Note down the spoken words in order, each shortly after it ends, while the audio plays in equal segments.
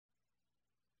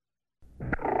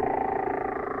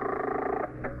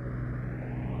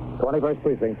21st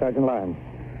Precinct, Sergeant Lyons.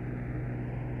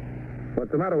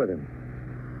 What's the matter with him?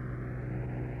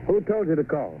 Who told you to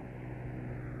call?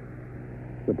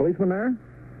 The policeman there?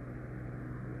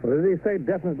 Well, did he say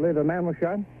definitely the man was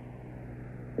shot?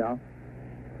 Yeah.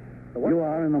 You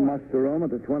are in the muster room at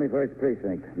the 21st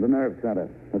Precinct, the nerve center.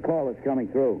 The call is coming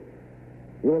through.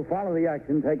 You will follow the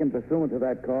action taken pursuant to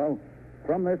that call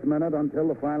from this minute until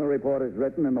the final report is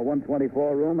written in the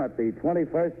 124 room at the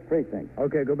 21st Precinct.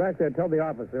 Okay, go back there. Tell the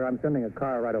officer I'm sending a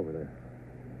car right over there.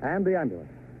 And the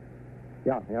ambulance.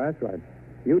 Yeah, that's right.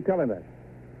 You tell him that.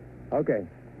 Okay,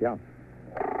 yeah.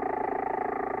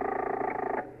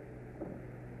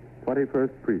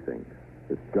 21st Precinct.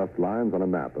 It's just lines on a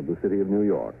map of the city of New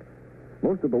York.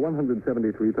 Most of the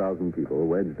 173,000 people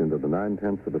wedged into the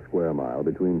 9/10 of a square mile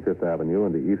between Fifth Avenue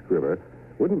and the East River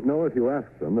wouldn't know if you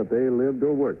asked them that they lived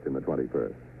or worked in the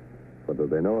 21st. Whether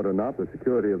they know it or not, the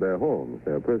security of their homes,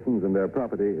 their persons, and their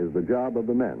property is the job of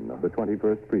the men of the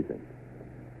 21st Precinct.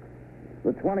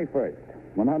 The 21st,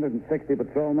 160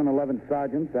 patrolmen, 11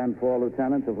 sergeants, and 4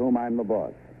 lieutenants, of whom I'm the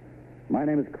boss. My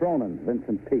name is Cronin,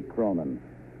 Vincent P. Cronin.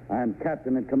 I am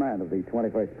captain in command of the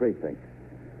 21st Precinct.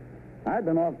 I'd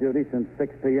been off duty since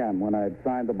 6 p.m. when I had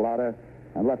signed the blotter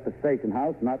and left the station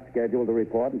house, not scheduled to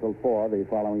report until 4 the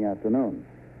following afternoon.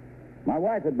 My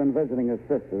wife had been visiting her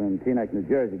sister in Teaneck, New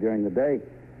Jersey during the day,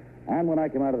 and when I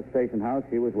came out of the station house,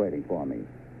 she was waiting for me.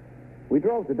 We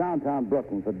drove to downtown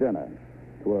Brooklyn for dinner,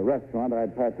 to a restaurant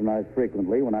I'd patronized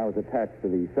frequently when I was attached to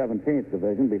the 17th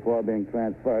Division before being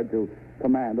transferred to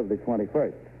command of the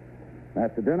 21st.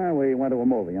 After dinner, we went to a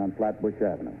movie on Flatbush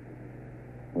Avenue.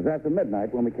 It was after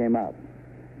midnight when we came out.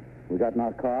 We got in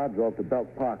our car, drove to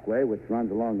Belt Parkway, which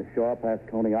runs along the shore past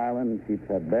Coney Island,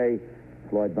 Sheepshead Bay,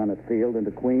 Floyd Bennett Field,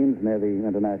 into Queens near the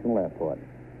International Airport.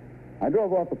 I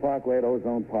drove off the parkway at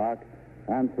Ozone Park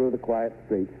and through the quiet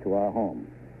streets to our home.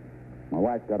 My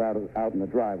wife got out in the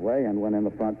driveway and went in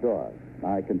the front door.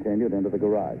 I continued into the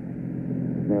garage.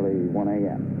 It was nearly 1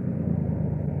 a.m.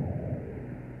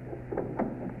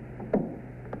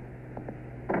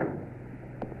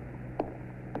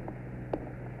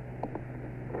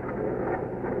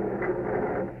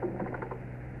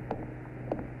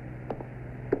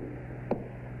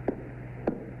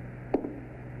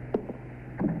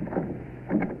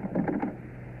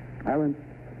 Ellen?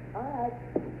 All right.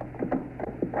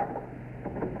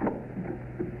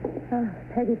 Oh,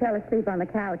 Peggy fell asleep on the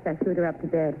couch. I screwed her up to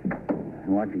bed.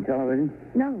 Watching television?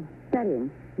 No,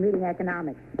 studying. Reading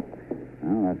economics.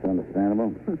 Oh, that's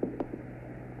understandable.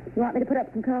 You want me to put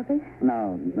up some coffee?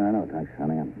 No, thanks,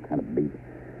 honey. I'm kind of beat.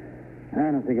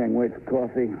 I don't think I can wait for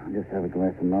coffee. I'll just have a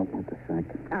glass of milk with the sack.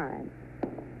 All right.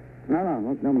 No,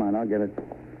 look, never mind. I'll get it.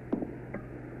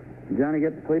 Did Johnny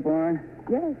get to sleep all right?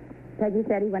 Yes. Peggy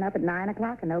said he went up at 9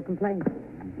 o'clock and no complaints.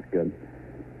 That's good.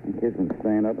 The kid's been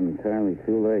staying up entirely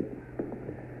too late.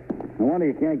 No wonder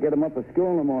you can't get him up for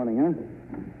school in the morning, huh?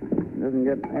 He doesn't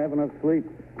get half enough sleep.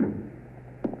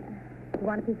 You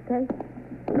want a piece of cake?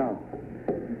 No,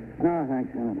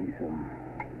 thanks. I don't think so.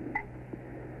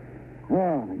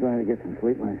 Oh, I'm glad to get some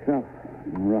sleep myself.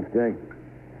 It's been a rough day.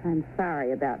 I'm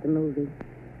sorry about the movie.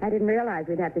 I didn't realize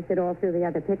we'd have to sit all through the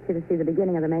other picture to see the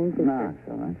beginning of the main picture. No,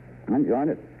 it's all right. I enjoyed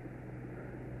it.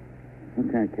 What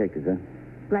kind of cake is that?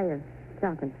 Layer.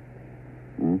 Chocolate.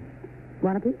 Hmm?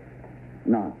 Want a piece?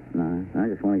 No. I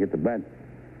just want to get to bed.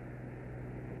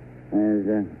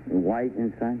 Is white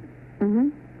inside? Mm-hmm.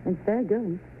 It's very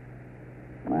good.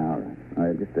 Well, all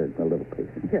right. Just a little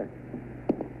piece. Sure.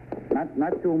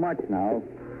 Not too much now.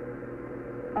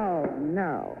 Oh,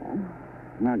 no.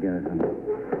 I'll get it.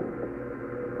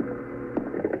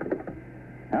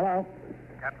 Hello?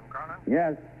 Captain Cronin?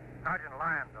 Yes. Sergeant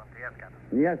Lyons on TF, Captain.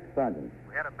 Yes, Sergeant.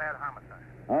 We had a bad homicide.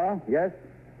 Oh, yes?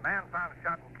 Man found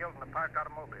shot and killed in a parked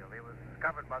automobile. He was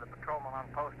discovered by the patrolman on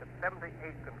post at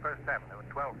 78th and 1st Avenue at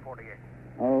 12:48.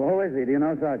 Oh, who is he? Do you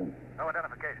know, Sergeant? No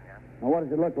identification yet. Well, what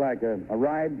does it look like? A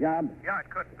ride job? Yeah, it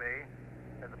could be.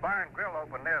 There's a bar and grill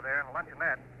open near there and a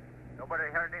luncheonette. Nobody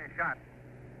heard any shots.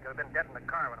 Could have been dead in the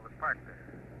car when it was parked there.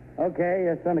 Okay,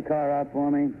 send a car out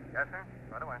for me. Yes, sir?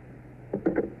 Right away.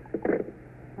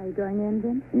 Are you going in,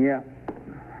 Vin? Yeah.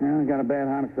 I got a bad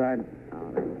homicide.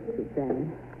 Oh, that's too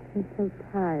bad. I'm so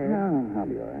tired. No, I'll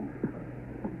be all right.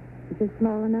 Is this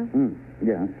small enough?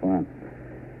 Yeah, that's fine.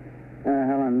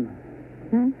 Helen.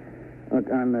 Look,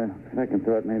 on the second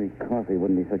thought, maybe coffee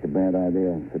wouldn't be such a bad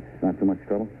idea if it's not too much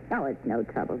trouble. Oh, it's no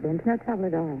trouble, Vince. No trouble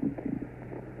at all. Okay.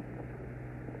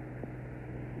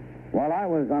 While I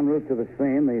was en route to the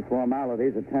scene, the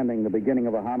formalities attending the beginning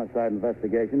of a homicide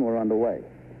investigation were underway.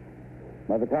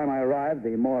 By the time I arrived,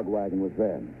 the morgue wagon was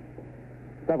there.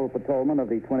 Several patrolmen of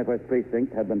the 21st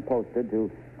Precinct had been posted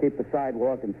to keep the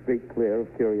sidewalk and street clear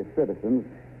of curious citizens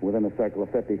within a circle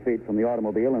of 50 feet from the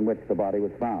automobile in which the body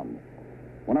was found.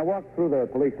 When I walked through the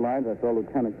police lines, I saw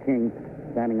Lieutenant King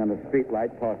standing on the street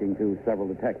light talking to several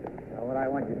detectives. What I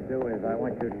want you to do is I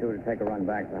want you two to take a run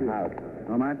back to the house.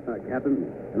 All right,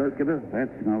 Captain. Hello, Skipper. That's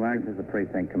Novak. This is the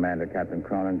precinct commander, Captain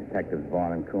Cronin, Detectives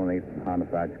Vaughn and Cooney,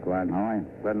 Homicide Squad. All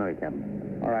right. Glad to know you,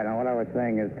 Captain. All right, now what I was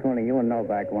saying is, Cooney, you and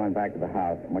Novak go on back to the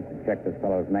house. I want you to check this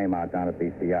fellow's name out down at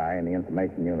BCI and the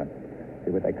information unit.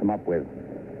 See what they come up with.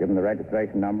 Give them the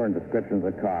registration number and description of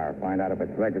the car. Find out if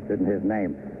it's registered in his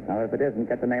name. Now, if it isn't,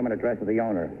 get the name and address of the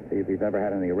owner. See if he's ever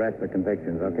had any arrests or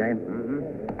convictions, okay?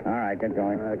 Mm-hmm. All right, get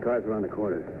going. Car's around the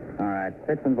corner. All right.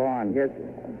 Fitz and Vaughn. Yes.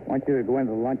 I want you to go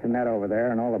into the luncheonette over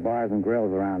there and all the bars and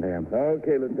grills around here.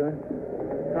 Okay, Lieutenant.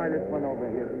 Try this one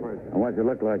over here first. And what's it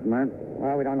look like, man?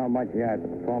 Well, we don't know much yet. The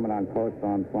patrolman on post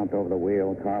saw him slumped over the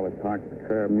wheel. The car was parked at the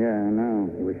curb. Yeah, I know.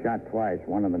 He was shot twice,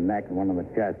 one in the neck and one in the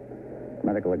chest.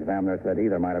 Medical examiner said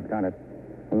either might have done it.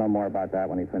 We'll know more about that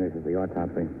when he finishes the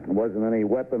autopsy. There wasn't any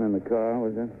weapon in the car,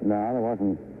 was there? No, there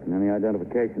wasn't. Any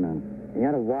identification on it? He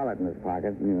had a wallet in his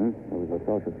pocket. Yeah. There was a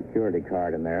Social Security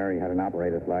card in there. He had an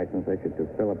operator's license issued to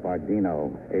Philip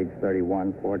Bardino, age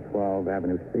 31, 412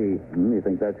 Avenue C. You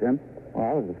think that's him?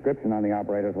 Well, the description on the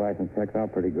operator's license checks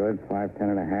out pretty good. 5'10"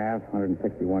 and a half,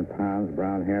 161 pounds,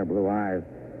 brown hair, blue eyes.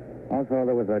 Also,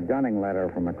 there was a Dunning letter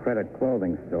from a credit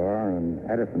clothing store and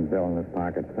Edison bill in his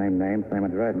pocket. Same name, same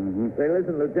address. Mm-hmm. Say,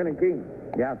 listen, Lieutenant King.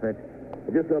 Yeah, Fitz.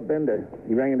 I just saw Bender.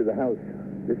 He rang into the house.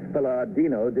 This fella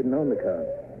Ardino didn't own the car.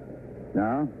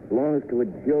 No? Belongs to a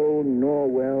Joe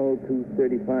Norwell,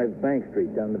 235 Bank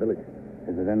Street, down in the village.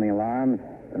 Is it in the alarms?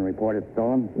 Been reported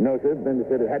stolen? No, sir. Bender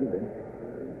said it hadn't been.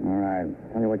 All right.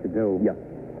 Tell you what you do. Yeah.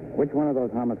 Which one of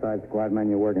those homicide squad men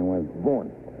you're working with? Vaughn.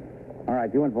 All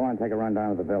right, you and Vaughn take a run down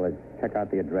to the village. Check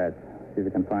out the address. See if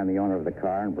you can find the owner of the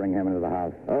car and bring him into the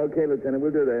house. Okay, Lieutenant.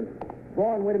 We'll do that.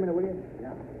 Vaughn, wait a minute, will you?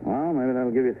 Yeah. Well, maybe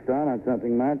that'll give you a start on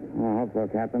something, Matt. I hope so,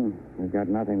 Captain. We've got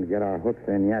nothing to get our hooks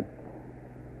in yet.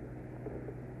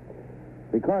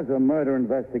 Because a murder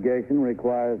investigation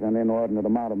requires an inordinate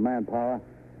amount of manpower,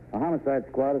 a homicide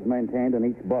squad is maintained in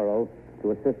each borough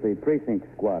to assist the precinct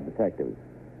squad detectives.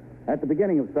 At the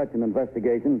beginning of such an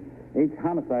investigation, each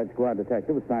homicide squad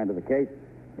detective assigned to the case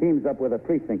teams up with a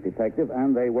precinct detective,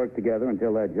 and they work together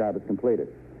until their job is completed.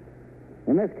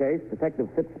 In this case, Detective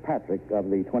Fitzpatrick of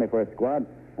the 21st Squad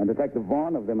and Detective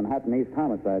Vaughn of the Manhattan East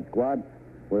Homicide Squad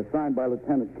were assigned by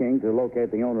Lieutenant King to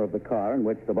locate the owner of the car in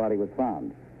which the body was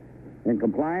found. In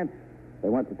compliance, they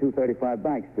went to 235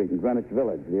 Bank Street in Greenwich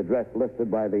Village, the address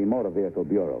listed by the Motor Vehicle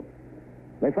Bureau.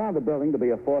 They found the building to be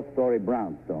a 4-story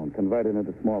brownstone converted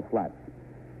into small flats.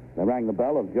 They rang the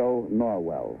bell of Joe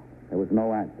Norwell. There was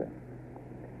no answer.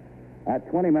 At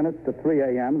 20 minutes to 3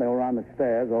 a.m., they were on the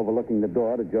stairs overlooking the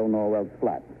door to Joe Norwell's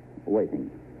flat,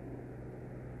 waiting.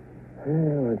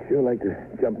 Well, I'd sure like to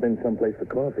jump in someplace for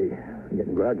coffee. I'm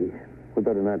getting groggy. We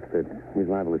better not, Fitz. He's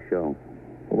liable to show.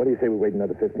 Well, what do you say we wait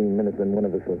another 15 minutes, then one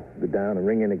of us will go down and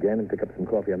ring in again and pick up some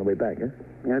coffee on the way back, huh?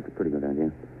 Yeah, that's a pretty good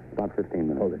idea. About 15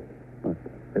 minutes. Hold it. What?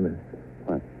 Wait a minute.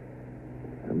 What?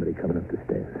 Somebody coming up the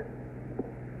stairs.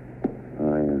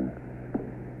 Oh, yeah.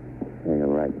 Yeah, you're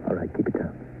right. All right, keep it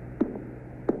down.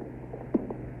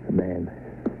 The man.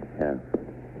 Yeah.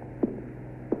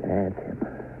 That's him.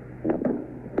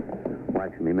 Yeah.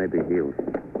 Watch him. He may be healed.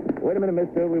 Wait a minute,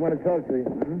 mister. We want to talk to you.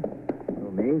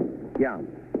 Oh, me? Yeah.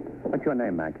 What's your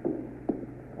name, Max?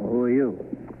 Who are you?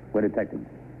 We're detectives.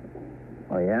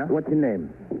 Oh, yeah? What's your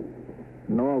name?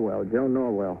 Norwell, Joe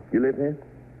Norwell. You live here?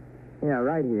 Yeah,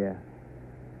 right here.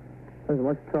 Listen,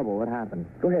 what's the trouble? What happened?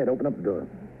 Go ahead, open up the door.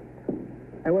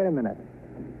 Hey, wait a minute.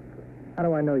 How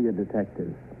do I know you're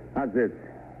detectives? How's this?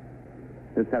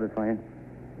 Does this satisfy you?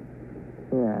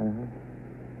 Yeah,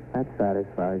 that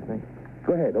satisfies me.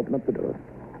 Go ahead, open up the door.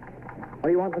 What do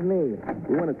you want with me?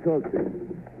 We want to talk to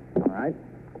you. All right.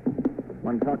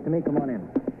 Want to talk to me? Come on in.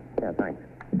 Yeah, thanks.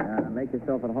 Make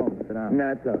yourself at home. Sit down.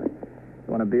 No, it's all right. You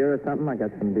want a beer or something? I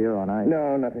got some beer on ice.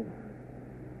 No, nothing.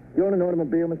 You own an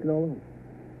automobile, Mr. Nolan?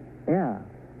 Yeah.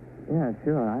 Yeah,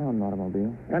 sure. I own an automobile.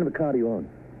 What kind of a car do you own?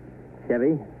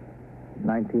 Chevy.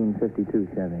 1952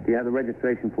 Chevy. Do you have the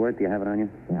registration for it? Do you have it on you?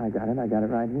 Yeah, I got it. I got it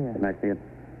right here. Can I see it?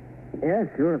 Yeah,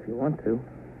 sure, if you want to.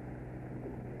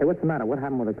 Hey, what's the matter? What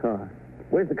happened with the car?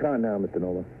 Where's the car now, Mr.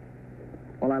 Nolan?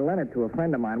 Well, I lent it to a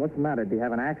friend of mine. What's the matter? Did you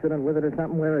have an accident with it or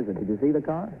something? Where is it? Did you see the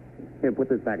car? Here, put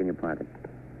this back in your pocket.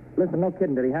 Listen, no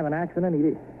kidding. Did he have an accident? He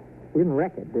didn't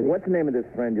wreck it, did he? What's the name of this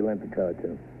friend you lent the car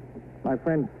to? My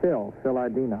friend Phil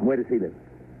Ardino. Where does he live?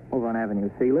 Over on Avenue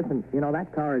C. Listen, you know,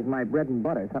 that car is my bread and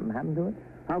butter. Something happened to it?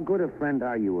 How good a friend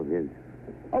are you of his?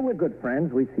 Oh, we're good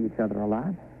friends. We see each other a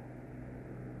lot.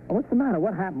 Oh, what's the matter?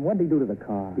 What happened? What did he do to the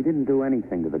car? He didn't do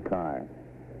anything to the car.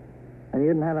 And you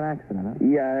didn't have an accident, huh?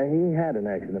 Yeah, he had an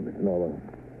accident, Mr. Norwell.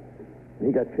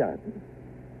 He got shot.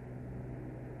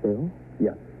 Bill?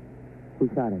 Yeah. Who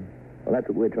shot him? Well, that's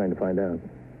what we're trying to find out.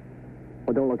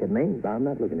 Well, don't look at me. I'm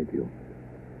not looking at you.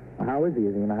 Well, how is he?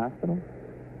 Is he in the hospital?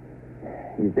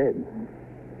 He's dead.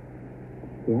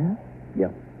 Yeah? Yeah.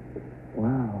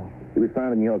 Wow. He was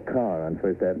found in your car on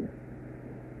First Avenue.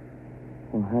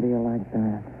 Well, how do you like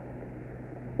that?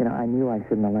 You know, I knew I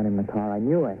shouldn't have lent him the car. I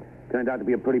knew it. Turned out to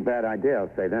be a pretty bad idea,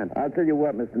 I'll say that. I'll tell you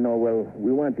what, Mr. Norwell.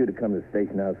 We want you to come to the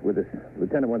station house with us. The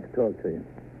lieutenant wants to talk to you.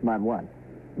 About what?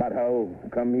 About how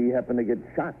come he happened to get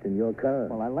shot in your car.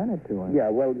 Well, I lent it to him. Yeah,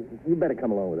 well, you better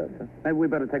come along with us, huh? Maybe we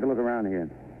better take a look around here.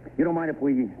 You don't mind if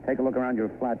we take a look around your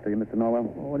flat, do you, Mr. Norwell?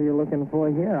 Well, what are you looking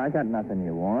for here? I got nothing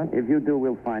you want. If you do,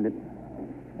 we'll find it.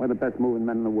 We're the best moving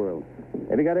men in the world.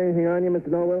 Have you got anything on you, Mr.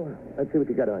 Norwell? Let's see what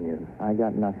you got on you. I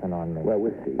got nothing on me. Well,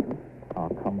 we'll see. Oh,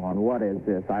 come on. What is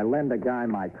this? I lend a guy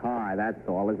my car, that's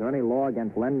all. Is there any law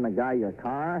against lending a guy your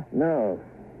car? No,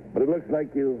 but it looks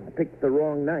like you picked the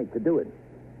wrong night to do it.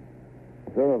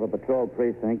 Sir of a patrol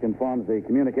precinct informs the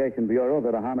Communication Bureau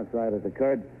that a homicide has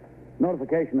occurred.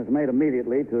 Notification is made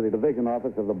immediately to the division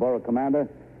office of the borough commander,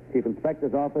 chief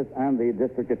inspector's office, and the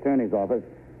district attorney's office,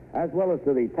 as well as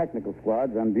to the technical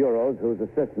squads and bureaus whose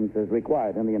assistance is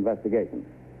required in the investigation.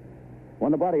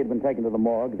 When the body had been taken to the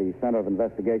morgue, the center of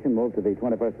investigation moved to the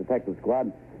 21st Detective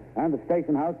Squad, and the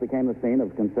station house became the scene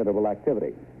of considerable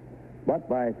activity. But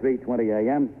by 3:20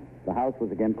 a.m., the house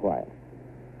was again quiet.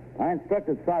 I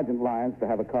instructed Sergeant Lyons to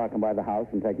have a car come by the house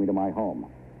and take me to my home.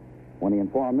 When he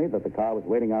informed me that the car was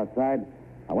waiting outside,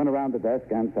 I went around the desk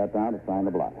and sat down to sign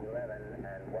the block.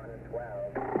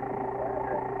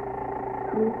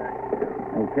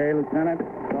 Okay, Lieutenant.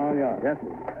 It's all yours. Yes, sir.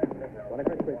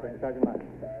 21st Precinct, Sergeant Lyons.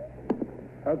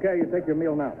 Okay, you take your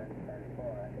meal now.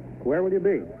 Where will you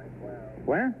be?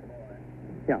 Where?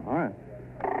 Yeah, all right.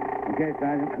 Okay,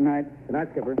 Sergeant. Good night. Good night,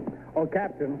 Skipper. Oh,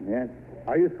 Captain. Yes?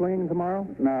 Are you swinging tomorrow?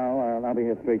 No, I'll be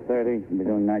here 3:30. I'll be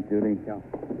doing night duty. Yeah.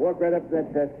 Walk right up to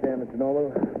that desk there, Mr.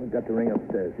 Norwell. We've got the ring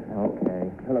upstairs.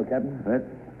 Okay. Hello, Captain.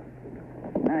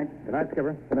 Good night. Good night,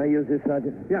 Skipper. Can I use this,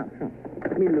 Sergeant? Yeah, sure.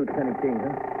 Me, Lieutenant King,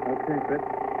 huh? Okay, Fitz.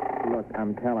 Look,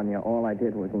 I'm telling you, all I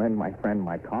did was lend my friend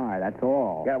my car, that's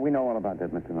all. Yeah, we know all about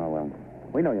that, Mr. Norwell.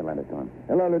 We know you lent it to him.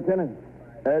 Hello, Lieutenant.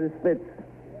 This is Fitz.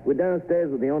 We're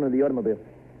downstairs with the owner of the automobile.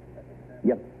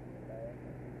 Yep.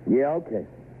 Yeah, okay.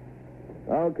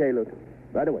 Okay, Luke.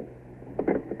 Right away.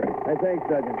 Hey, thanks,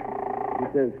 Sergeant. He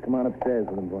says come on upstairs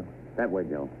with him, boy. That way,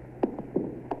 Joe.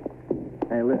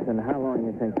 Hey, listen, how long do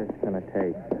you think this is going to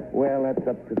take? Well, that's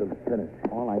up to the lieutenant.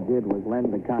 All I did was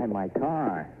lend the guy my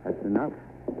car. That's enough.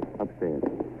 Upstairs.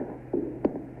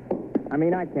 I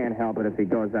mean, I can't help it if he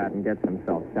goes out and gets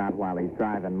himself shot while he's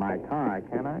driving my car,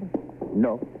 can I?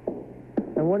 No.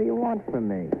 Then what do you want from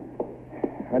me?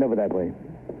 Right over that way.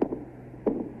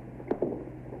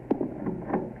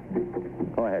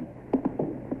 Go ahead.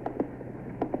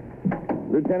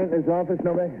 Lieutenant in his office,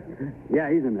 nobody? Yeah,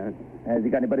 he's in there. Has he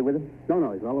got anybody with him?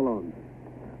 No, he's all alone.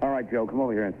 All right, Joe, come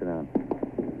over here and sit down.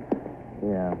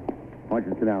 Yeah. Why don't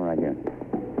you sit down right here?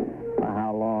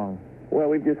 How long? Well,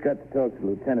 we've just got to talk to the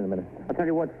lieutenant a minute. I'll tell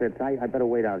you what, Fitz, I better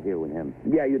wait out here with him.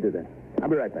 Yeah, you do that. I'll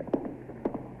be right back.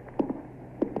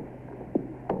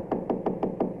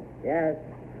 Yes.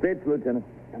 Fitz, Lieutenant.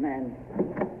 Come in.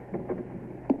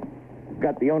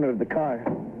 Got the owner of the car.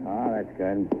 Oh, that's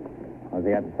good. What does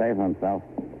he have to say for himself?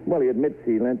 Well, he admits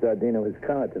he lent Ardino his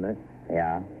car tonight.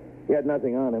 Yeah. He had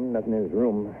nothing on him, nothing in his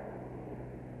room.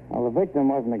 Well, the victim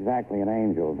wasn't exactly an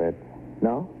angel, Fitz.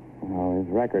 No? Well,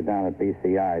 his record down at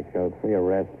BCI showed 3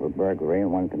 arrests for burglary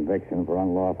and 1 conviction for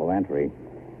unlawful entry.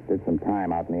 Did some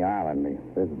time out in the island. He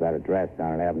lives at that address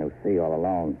down at Avenue C all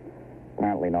alone.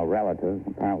 Apparently no relatives.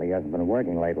 Apparently he hasn't been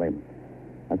working lately.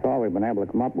 That's all we've been able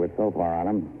to come up with so far on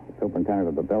him. The superintendent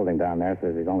of the building down there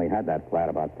says he's only had that flat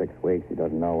about 6 weeks. He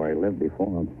doesn't know where he lived before.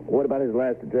 What about his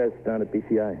last address down at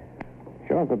BCI?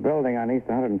 Shows a building on East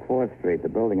 104th Street. The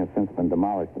building has since been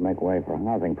demolished to make way for a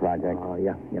housing project. Oh,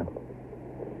 yeah.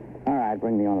 All right,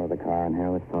 bring the owner of the car in here.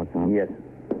 Let's talk to him. Yes.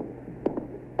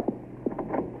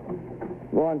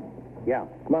 Go on. Yeah.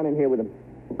 Come on in here with him.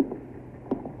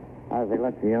 How's he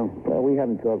look to you? Well, we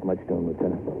haven't talked much to him,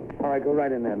 Lieutenant. All right, go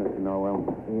right in there, Mr. Norwell.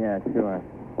 Yeah, sure.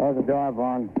 Close the door,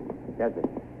 Vaughn. Yes, sir.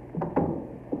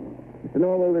 Mr.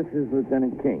 Norwell, this is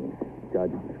Lieutenant King,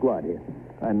 Sergeant of the squad here.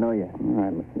 I know you. All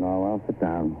right, Mr. Norwell, sit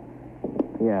down.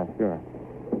 Yeah, sure.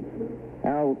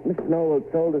 Now, Mr.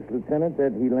 Norwell told us, Lieutenant,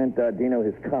 that he lent Ardino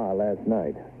his car last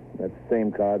night. That's the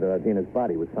same car that Ardina's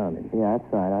body was found in. Yeah,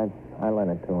 that's right. I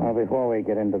lent it to him. Well, before we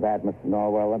get into that, Mr.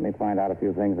 Norwell, let me find out a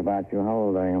few things about you. How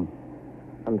old are you?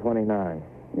 I'm 29.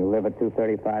 You live at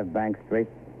 235 Bank Street?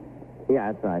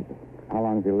 Yeah, that's right. How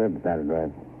long have you lived at that address?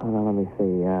 Oh, well, let me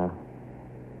see.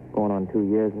 Going on 2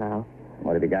 years now.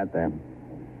 What have you got there?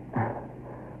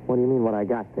 What do you mean what I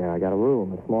got there? I got a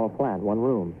room, a small flat, one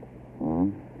room. Hmm.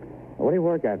 What do you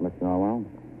work at, Mr. Norwell?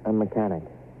 I'm a mechanic.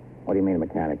 What do you mean,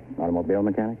 mechanic? Automobile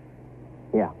mechanic?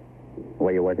 Yeah.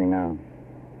 Where are you working now?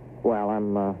 Well,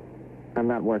 I'm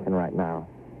not working right now.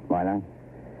 Why not?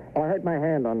 Oh, I hurt my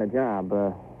hand on the job.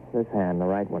 This hand, the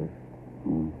right one.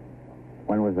 Hmm.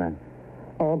 When was that?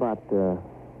 Oh, about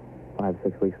 5,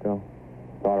 6 weeks ago.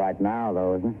 It's all right now,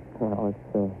 though, isn't it? Well,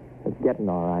 it's getting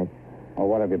all right. Well,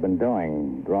 what have you been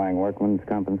doing? Drawing workman's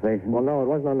compensation? Well, no, it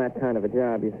wasn't on that kind of a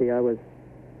job. You see, I was...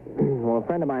 well, a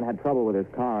friend of mine had trouble with his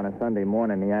car on a Sunday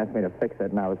morning. He asked me to fix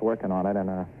it, and I was working on it, and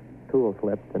a tool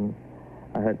slipped, and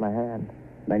I hurt my hand.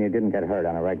 Then you didn't get hurt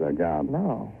on a regular job?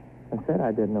 No. I said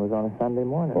I didn't. It was on a Sunday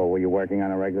morning. Well, were you working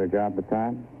on a regular job at the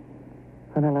time?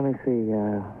 Oh, now, let me see.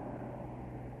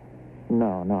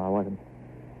 No, I wasn't.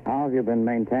 How have you been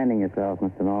maintaining yourself,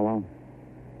 Mr. Norwell?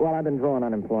 Well, I've been drawing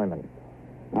unemployment.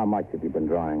 How much have you been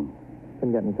drawing?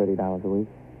 Been getting $30 a week.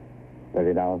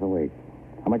 $30 a week.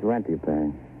 How much rent do you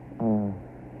pay?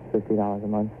 $50 a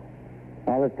month.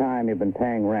 All this time you've been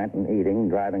paying rent and eating,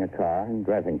 driving a car, and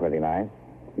dressing pretty nice.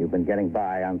 You've been getting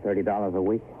by on $30 a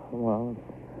week? Well,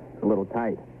 it's a little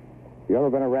tight. You ever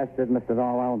been arrested, Mr.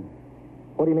 Norwell?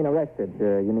 What do you mean arrested?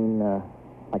 You mean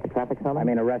like a traffic summons? I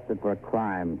mean arrested for a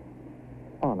crime.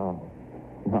 Oh, no.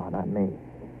 No, not me.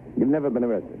 You've never been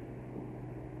arrested?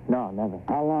 No, never.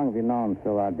 How long have you known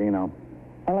Phil Ardino?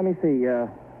 Well, let me see. A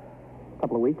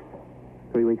couple of weeks.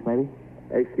 3 weeks, maybe.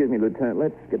 Excuse me, Lieutenant.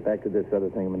 Let's get back to this other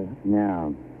thing a minute. Yeah.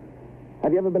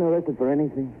 Have you ever been arrested for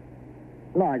anything?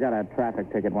 No, I got a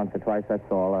traffic ticket once or twice, that's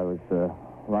all. I was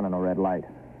running a red light.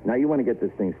 Now, you want to get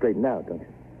this thing straightened out, don't you?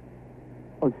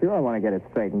 Oh, sure, I want to get it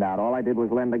straightened out. All I did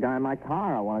was lend the guy my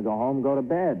car. I want to go home, go to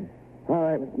bed. All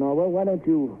right, Mr. Norwell, why don't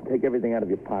you take everything out of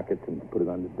your pockets and put it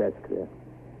on the desk there?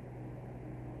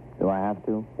 Do I have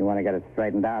to? You want to get it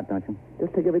straightened out, don't you?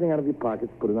 Just take everything out of your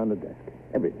pockets, put it on the desk.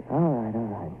 Everything. All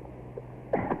right.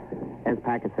 There's a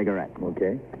pack of cigarettes.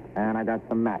 Okay. And I got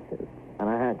some matches and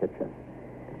a handkerchief.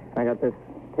 I got this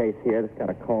case here that's got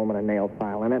a comb and a nail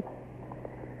file in it.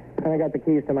 And I got the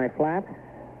keys to my flat.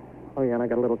 Oh, yeah, and I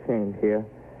got a little change here.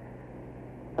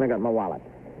 And I got my wallet.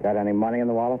 Got any money in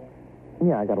the wallet?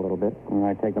 Yeah, I got a little bit. All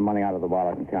right, take the money out of the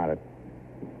wallet and count it.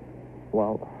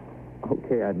 Well,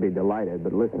 okay, I'd be delighted,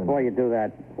 but listen. Before you do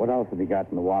that, what else have you got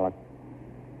in the wallet?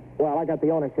 Well, I got the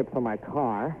ownership for my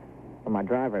car, and my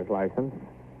driver's license.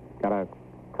 Got a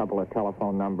couple of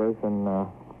telephone numbers and a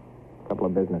couple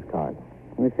of business cards.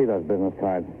 Let me see those business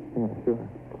cards. Yeah, sure.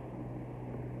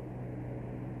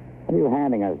 What are you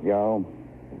handing us, Joe?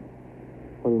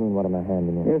 What do you mean, what am I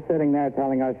handing you? You're sitting there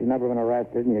telling us you've never been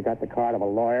arrested, and you got the card of a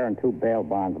lawyer and 2 bail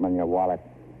bondsmen in your wallet.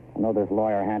 I know this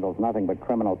lawyer handles nothing but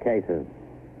criminal cases.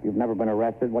 You've never been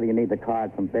arrested. What do you need the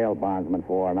card from bail bondsmen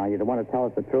for? Now, you don't want to tell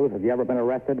us the truth. Have you ever been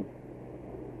arrested?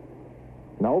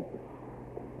 Nope.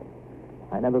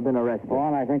 I never been arrested.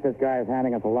 Vaughn, I think this guy is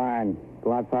handing us a line.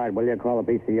 Go outside, will you? Call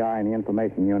the BCI and the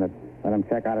information unit. Let him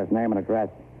check out his name and address.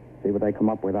 See what they come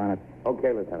up with on it.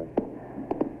 Okay, Lieutenant.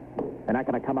 They're not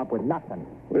going to come up with nothing.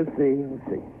 We'll see.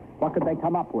 What could they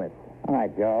come up with? All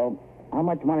right, Joe. How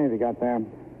much money have you got there? You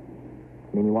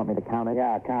mean you want me to count it?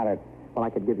 Yeah, count it. Well, I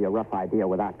could give you a rough idea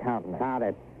without counting it. Count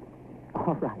it.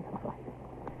 All right.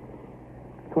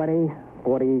 20,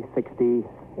 40, 60,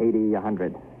 80,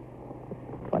 100.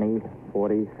 20,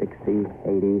 40, 60,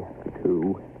 80,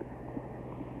 2.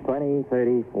 20,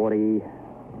 30, 40,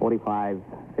 45,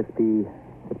 50,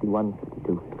 51,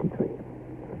 52, 53.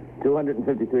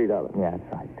 $253. Yeah,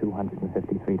 that's right.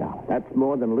 $253. That's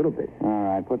more than a little bit. All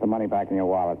right, put the money back in your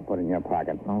wallet and put it in your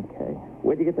pocket. Okay.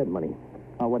 Where'd you get that money?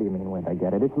 Oh, what do you mean, where'd I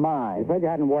get it? It's You mine. said you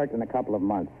hadn't worked in a couple of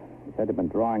months. You said you've been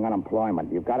drawing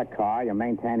unemployment. You've got a car. You're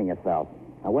maintaining yourself.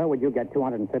 Now, where would you get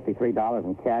 $253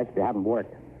 in cash if you haven't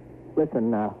worked?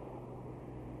 Listen,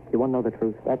 you want to know the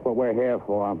truth? That's what we're here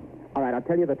for. All right, I'll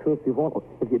tell you the truth.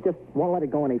 If you just won't let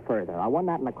it go any further. I won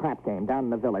that in the crap game down in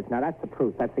the village. Now, that's the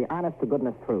truth. That's the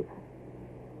honest-to-goodness truth.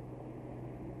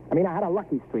 I mean, I had a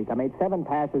lucky streak. I made 7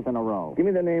 passes in a row. Give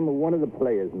me the name of one of the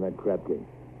players in that crap game.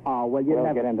 Oh, well, you We'll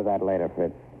never... get into that later,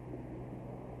 Fitz.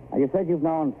 Now, you said you've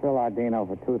known Phil Ardino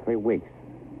for 2 or 3 weeks.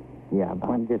 Yeah, but...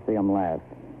 When did you see him last?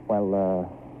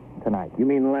 Well, tonight. You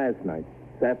mean last night?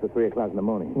 It's after 3 o'clock in the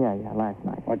morning. Yeah, last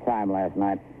night. What time last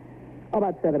night? Oh,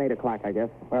 about 7, 8 o'clock, I guess.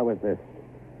 Where was this?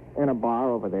 In a bar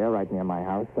over there, right near my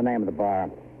house. What's the name of the bar?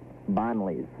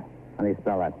 Bonley's. How do you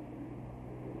spell that?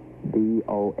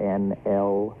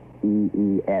 Bonlees.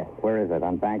 Where is it?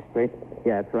 On Bank Street?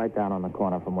 Yeah, it's right down on the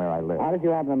corner from where I live. How did you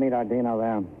happen to meet Ardino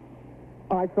there?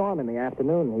 Oh, I saw him in the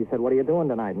afternoon. He said, "What are you doing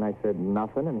tonight?" And I said,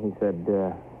 "Nothing." And he said,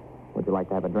 "Would you like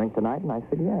to have a drink tonight?" And I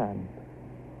said, "Yeah." And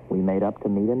we made up to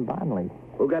meet in Bonley.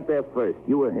 Who got there first,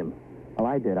 you or him? Well,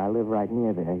 I did. I live right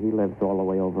near there. He lives all the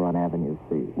way over on Avenue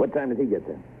C. What time did he get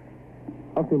there?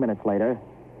 A few minutes later,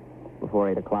 before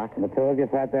 8 o'clock. And the two of you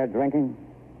sat there drinking?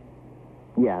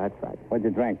 Yeah, that's right. What'd you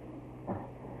drink? Well,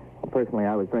 personally,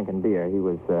 I was drinking beer. He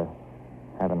was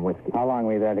having whiskey. How long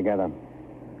were you there together?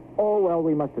 Oh, well,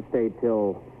 we must have stayed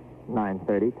till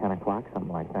 9:30, 10 o'clock,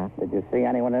 something like that. Did you see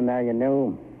anyone in there you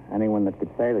knew? Anyone that could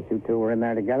say that you two were in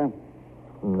there together?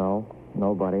 No,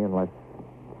 nobody, unless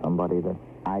somebody that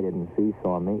I didn't see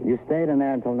saw me. You stayed in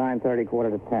there until 9:30, quarter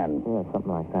to 10. Yeah,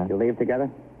 something like that. You leave together?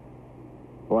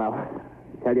 Well,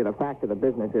 to tell you the fact of the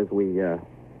business is we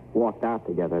walked out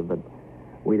together, but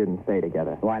we didn't stay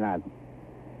together. Why not?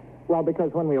 Well,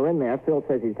 because when we were in there, Phil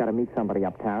says he's got to meet somebody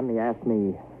uptown, and he asked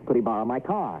me, could he borrow my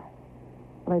car?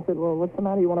 And I said, well, what's the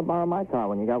matter? You want to borrow my car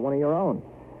when you got one of your own?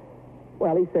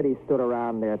 Well, he said he stood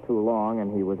around there too long,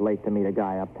 and he was late to meet a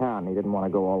guy uptown. He didn't want to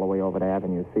go all the way over to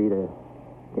Avenue C to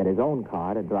get his own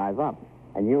car to drive up.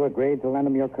 And you agreed to lend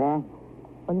him your car?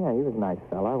 Well, yeah, he was a nice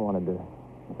fella. I wanted to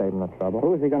save him the trouble.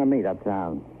 Who was he going to meet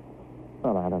uptown?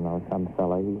 Well, I don't know, some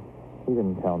fella. He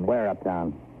didn't tell me. Where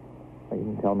uptown? He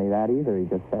didn't tell me that either. He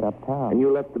just said uptown. And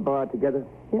you left the bar together?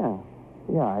 Yeah.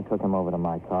 Yeah, I took him over to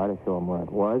my car to show him where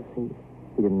it was. He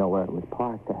didn't know where it was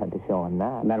parked. I had to show him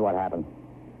that. And then what happened?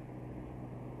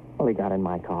 Well, he got in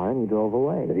my car and he drove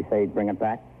away. Did he say he'd bring it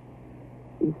back?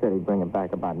 He said he'd bring it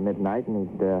back about midnight and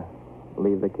he'd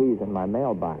leave the keys in my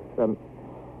mailbox.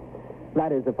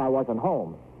 That is, if I wasn't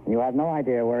home. You had no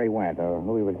idea where he went or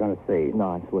who he was going to see? No,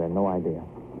 I swear, no idea.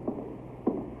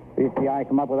 PCI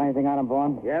come up with anything on him,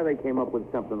 Vaughn? Yeah, they came up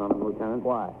with something on him, Lieutenant.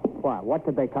 Why? Why? What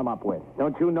did they come up with?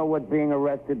 Don't you know what being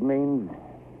arrested means?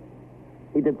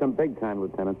 He did some big time,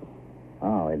 Lieutenant.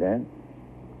 Oh, he did?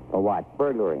 For what?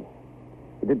 Burglary.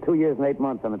 He did 2 years and 8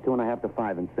 months on a 2.5 to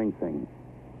 5 in Sing Sing.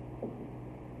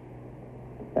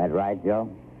 That right, Joe?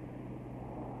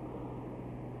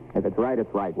 If it's right,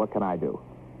 it's right. What can I do?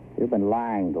 You've been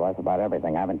lying to us about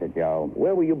everything, haven't you, Joe?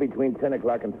 Where were you between 10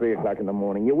 o'clock and 3 o'clock in the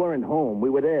morning? You weren't home. We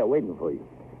were there waiting for you.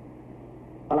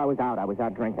 Well, I was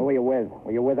out drinking. Who were you with?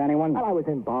 Were you with anyone? Well, I was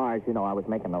in bars, you know. I was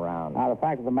making the rounds. Now, the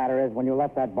fact of the matter is, when you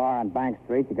left that bar on Bank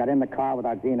Street, you got in the car with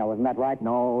Ardino. Isn't that right?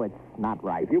 No, it's not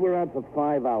right. If you were out for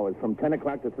 5 hours, from 10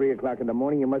 o'clock to 3 o'clock in the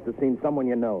morning, you must have seen someone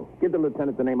you know. Give the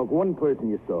lieutenant the name of one person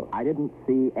you saw. I didn't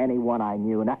see anyone I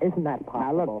knew. Now, isn't that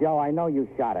possible? Now, look, Joe, I know you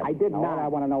shot him. I did now, not. All I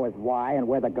want to know is why and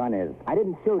where the gun is. I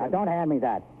didn't shoot Now, him. don't hand me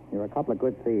that. You're a couple of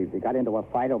good thieves. You got into a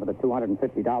fight over the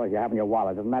 $250 you have in your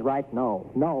wallet. Isn't that right? No,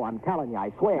 I'm telling you,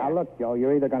 I swear. Now, look, Joe,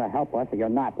 you're either going to help us or you're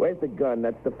not. Where's the gun?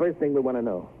 That's the first thing we want to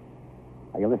know.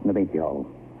 Now, you listen to me, Joe.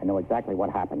 I know exactly what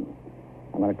happened.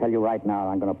 I'm going to tell you right now,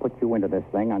 I'm going to put you into this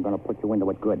thing. I'm going to put you into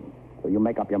it good. So you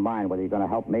make up your mind whether you're going to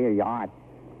help me or you aren't.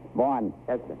 Vaughn.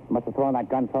 Yes, sir. Must have thrown that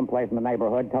gun someplace in the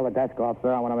neighborhood. Tell the desk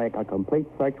officer I want to make a complete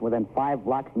search within 5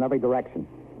 blocks in every direction.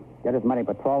 Get as many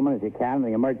patrolmen as you can, the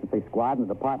emergency squad, and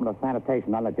the Department of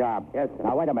Sanitation on the job. Yes, sir.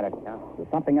 Now, wait a minute. Yeah. There's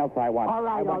something else I want. All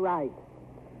right.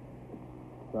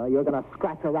 Well, you're going to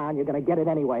scratch around. You're going to get it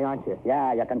anyway, aren't you?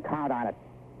 Yeah, you can count on it.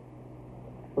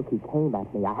 Look, he came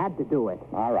at me. I had to do it.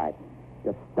 All right.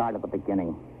 Just start at the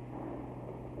beginning.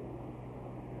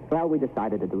 Well, we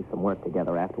decided to do some work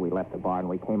together after we left the bar, and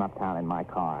we came uptown in my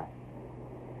car.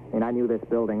 And I knew this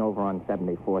building over on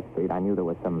 74th Street. I knew there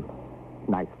was some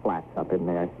nice flats up in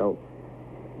there, so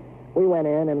we went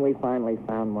in, and we finally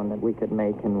found one that we could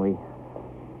make, and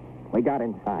we got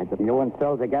inside. You and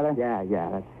Phil together? Yeah,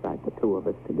 that's right, the two of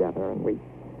us together, and we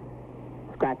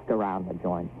scratched around the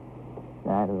joint.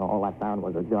 And all I found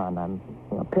was a gun,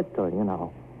 a pistol, you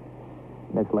know.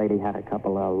 This lady had a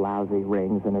couple of lousy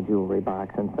rings in a jewelry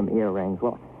box and some earrings.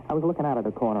 Well, I was looking out of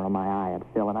the corner of my eye at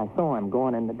Phil, and I saw him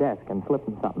going in the desk and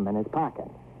slipping something in his pocket.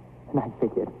 And I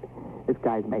figured, this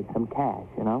guy's made some cash,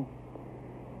 you know.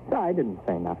 So I didn't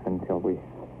say nothing until we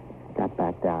got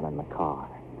back down in the car.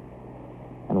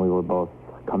 And we were both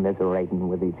commiserating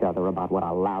with each other about what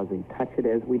a lousy touch it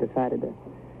is. We decided to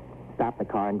stop the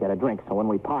car and get a drink. So when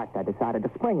we parked, I decided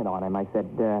to spring it on him. I said,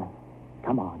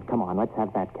 come on, let's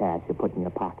have that cash you put in your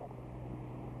pocket.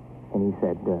 And he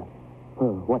said,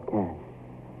 what cash?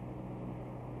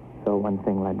 So one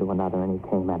thing led to another, and he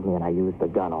came at me, and I used the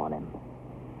gun on him.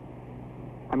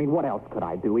 I mean, what else could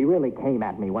I do? He really came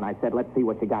at me when I said, let's see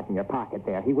what you got in your pocket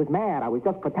there. He was mad. I was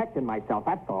just protecting myself,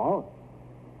 that's all.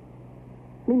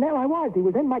 I mean, there I was. He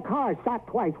was in my car, shot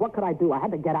twice. What could I do? I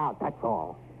had to get out, that's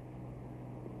all.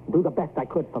 Do the best I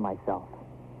could for myself.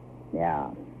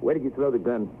 Yeah. Where did you throw the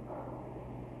gun?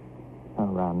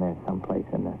 Around there, someplace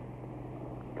in the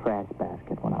trash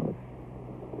basket when I was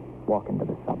walking to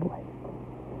the subway.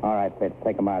 All right, Fitz,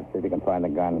 take him out, see if you can find the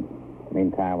gun.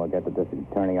 Meantime, we'll get the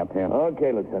district attorney up here.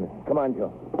 Okay, Lieutenant. Come on,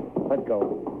 Joe. Let's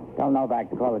go. Tell Novak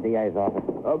to call the DA's office.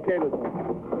 Okay,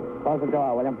 Lieutenant. Close the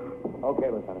door, will you? Okay,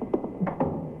 Lieutenant.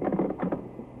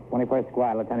 21st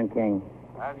Squad, Lieutenant King.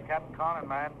 That's Captain Cronin,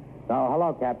 man. Oh,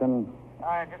 hello, Captain.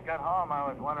 I just got home. I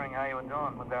was wondering how you were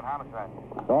doing with that homicide.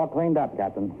 It's all cleaned up,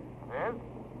 Captain. It is?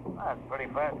 That's pretty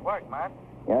fast work, man.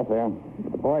 Yes, sir.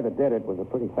 But the boy that did it was a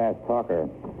pretty fast talker.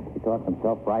 He talked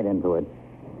himself right into it.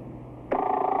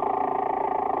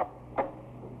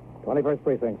 21st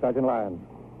Precinct, Sergeant Lyons.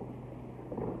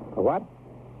 A what?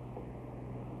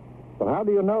 Well, how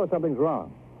do you know something's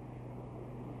wrong?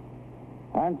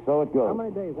 And so it goes. How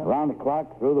many days? Around the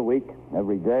clock, through the week,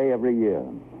 every day, every year.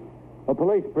 A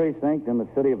police precinct in the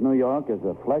city of New York is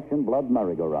a flesh and blood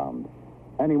merry-go-round.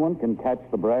 Anyone can catch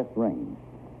the brass ring,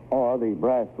 or the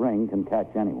brass ring can catch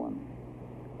anyone.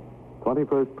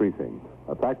 21st Precinct,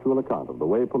 a factual account of the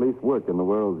way police work in the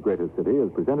world's greatest city,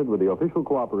 is presented with the official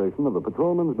cooperation of the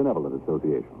Patrolmen's Benevolent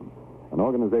Association, an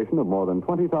organization of more than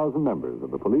 20,000 members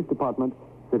of the Police Department,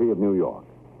 City of New York.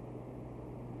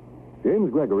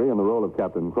 James Gregory in the role of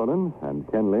Captain Cronin and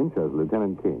Ken Lynch as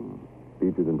Lieutenant King.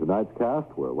 Featured in tonight's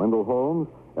cast were Wendell Holmes,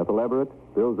 Ethel Everett,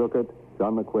 Bill Zuckert,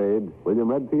 John McQuaid, William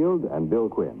Redfield, and Bill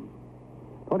Quinn.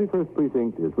 21st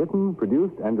Precinct is written,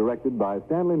 produced, and directed by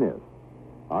Stanley Niss.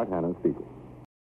 Art Hanna speaking.